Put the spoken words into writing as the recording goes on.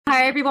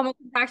Hi, everyone.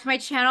 Welcome back to my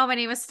channel. My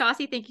name is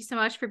Stassi. Thank you so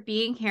much for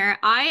being here.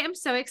 I am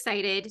so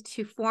excited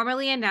to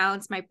formally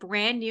announce my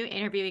brand new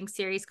interviewing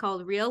series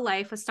called Real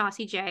Life with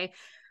Stassi J.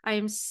 I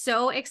am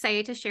so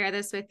excited to share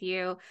this with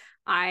you.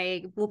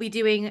 I will be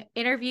doing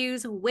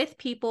interviews with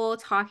people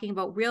talking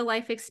about real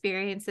life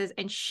experiences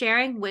and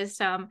sharing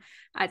wisdom.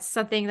 It's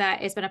something that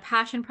has been a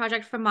passion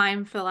project for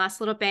mine for the last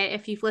little bit.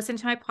 If you've listened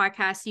to my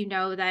podcast, you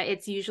know that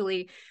it's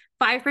usually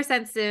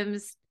 5%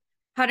 Sims,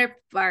 100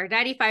 or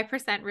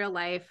 95% real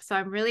life. So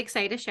I'm really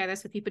excited to share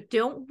this with you, but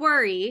don't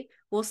worry,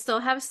 we'll still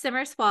have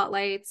simmer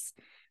spotlights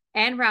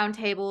and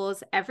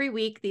roundtables every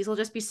week. These will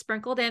just be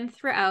sprinkled in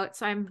throughout.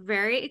 So I'm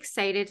very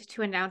excited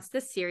to announce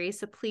this series.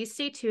 So please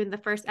stay tuned. The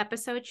first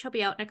episode shall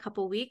be out in a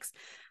couple weeks.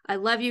 I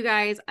love you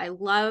guys. I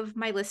love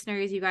my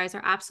listeners. You guys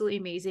are absolutely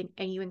amazing.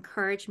 And you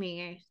encourage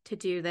me to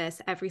do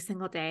this every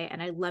single day.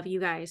 And I love you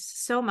guys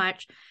so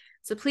much.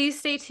 So please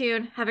stay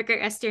tuned. Have a great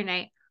rest of your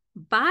night.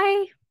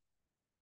 Bye.